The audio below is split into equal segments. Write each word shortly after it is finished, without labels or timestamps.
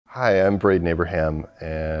Hi, I'm Braden Abraham,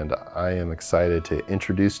 and I am excited to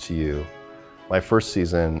introduce to you my first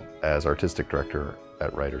season as artistic director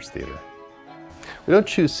at Writers Theater. We don't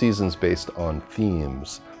choose seasons based on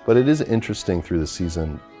themes, but it is interesting through the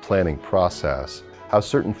season planning process how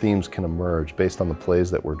certain themes can emerge based on the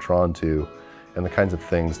plays that we're drawn to and the kinds of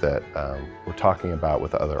things that we're talking about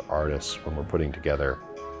with other artists when we're putting together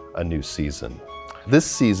a new season. This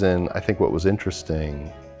season, I think what was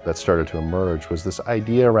interesting that started to emerge was this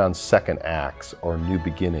idea around second acts or new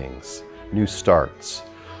beginnings, new starts,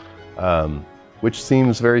 which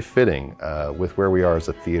seems very fitting with where we are as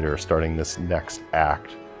a theater, starting this next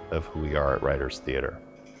act of who we are at Writers Theater.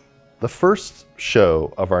 The first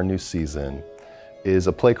show of our new season is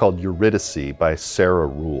a play called Eurydice by Sarah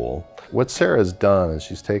Ruhl. What Sarah has done is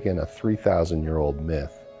she's taken a 3,000-year-old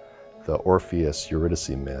myth, the Orpheus-Eurydice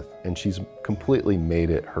myth, and she's completely made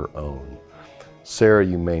it her own. Sarah,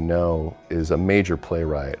 you may know, is a major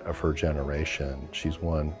playwright of her generation. She's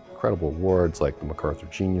won incredible awards like the MacArthur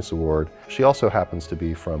Genius Award. She also happens to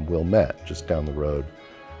be from Wilmette, just down the road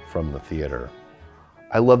from the theater.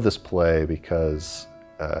 I love this play because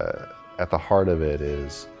at the heart of it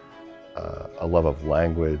is a love of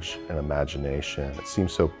language and imagination. It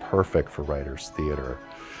seems so perfect for Writers Theater.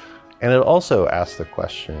 And it also asks the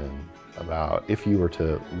question about if you were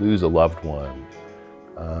to lose a loved one,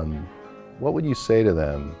 what would you say to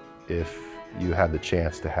them if you had the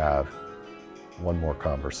chance to have one more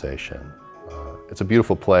conversation? It's a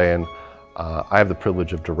beautiful play, and I have the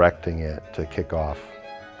privilege of directing it to kick off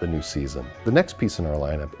the new season. The next piece in our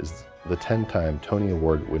lineup is the 10-time Tony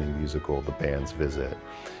Award-winning musical, The Band's Visit.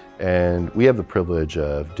 And we have the privilege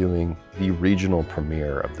of doing the regional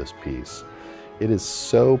premiere of this piece. It is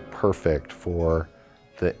so perfect for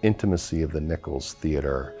the intimacy of the Nichols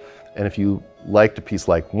Theater. And if you liked a piece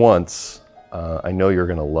like Once, I know you're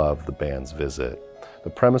going to love The Band's Visit. The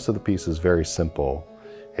premise of the piece is very simple.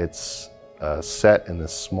 It's set in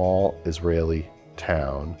this small Israeli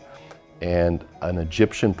town, and an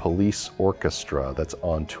Egyptian police orchestra that's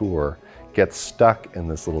on tour gets stuck in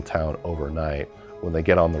this little town overnight when they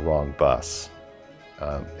get on the wrong bus.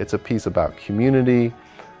 It's a piece about community,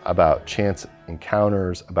 about chance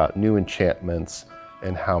encounters, about new enchantments,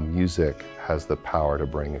 and how music has the power to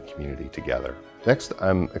bring a community together. Next,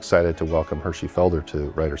 I'm excited to welcome Hershey Felder to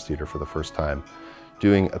Writers Theater for the first time,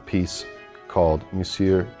 doing a piece called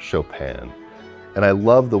Monsieur Chopin. And I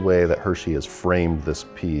love the way that Hershey has framed this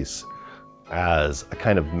piece as a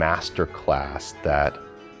kind of master class that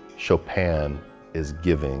Chopin is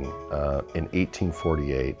giving in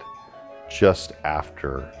 1848, just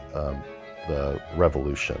after the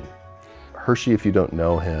Revolution. Hershey, if you don't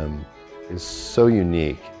know him, is so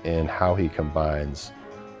unique in how he combines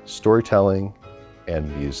storytelling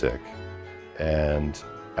and music. And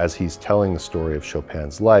as he's telling the story of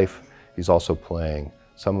Chopin's life, he's also playing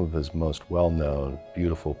some of his most well-known,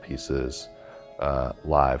 beautiful pieces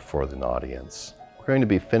live for an audience. We're going to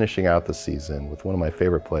be finishing out the season with one of my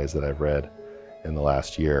favorite plays that I've read in the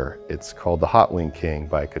last year. It's called The Hot Wing King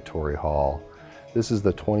by Katori Hall. This is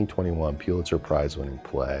the 2021 Pulitzer Prize-winning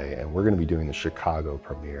play, and we're going to be doing the Chicago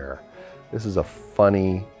premiere. This is a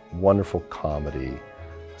funny, wonderful comedy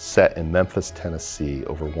set in Memphis, Tennessee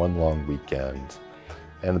over one long weekend.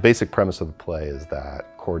 And the basic premise of the play is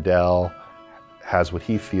that Cordell has what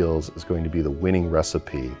he feels is going to be the winning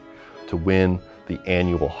recipe to win the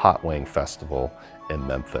annual Hot Wing Festival in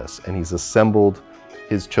Memphis. And he's assembled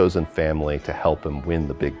his chosen family to help him win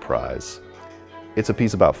the big prize. It's a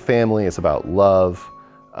piece about family, it's about love.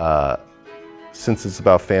 Since it's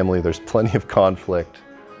about family, there's plenty of conflict.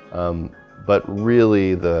 But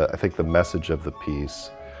really, I think the message of the piece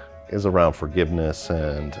is around forgiveness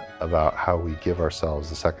and about how we give ourselves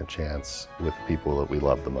a second chance with the people that we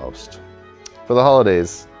love the most. For the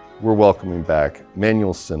holidays, we're welcoming back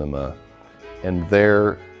Manual Cinema and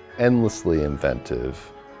their endlessly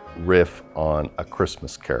inventive riff on A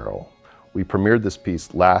Christmas Carol. We premiered this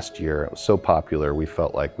piece last year. It was so popular, we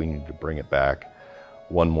felt like we needed to bring it back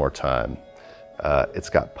one more time. It's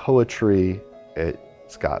got poetry,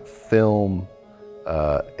 it's got film,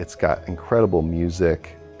 it's got incredible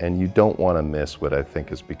music, and you don't want to miss what I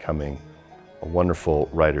think is becoming a wonderful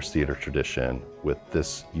Writers Theater tradition with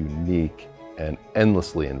this unique and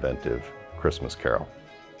endlessly inventive Christmas Carol.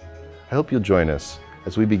 I hope you'll join us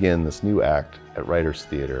as we begin this new act at Writers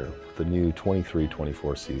Theater with the new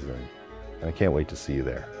 23-24 season, and I can't wait to see you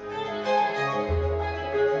there.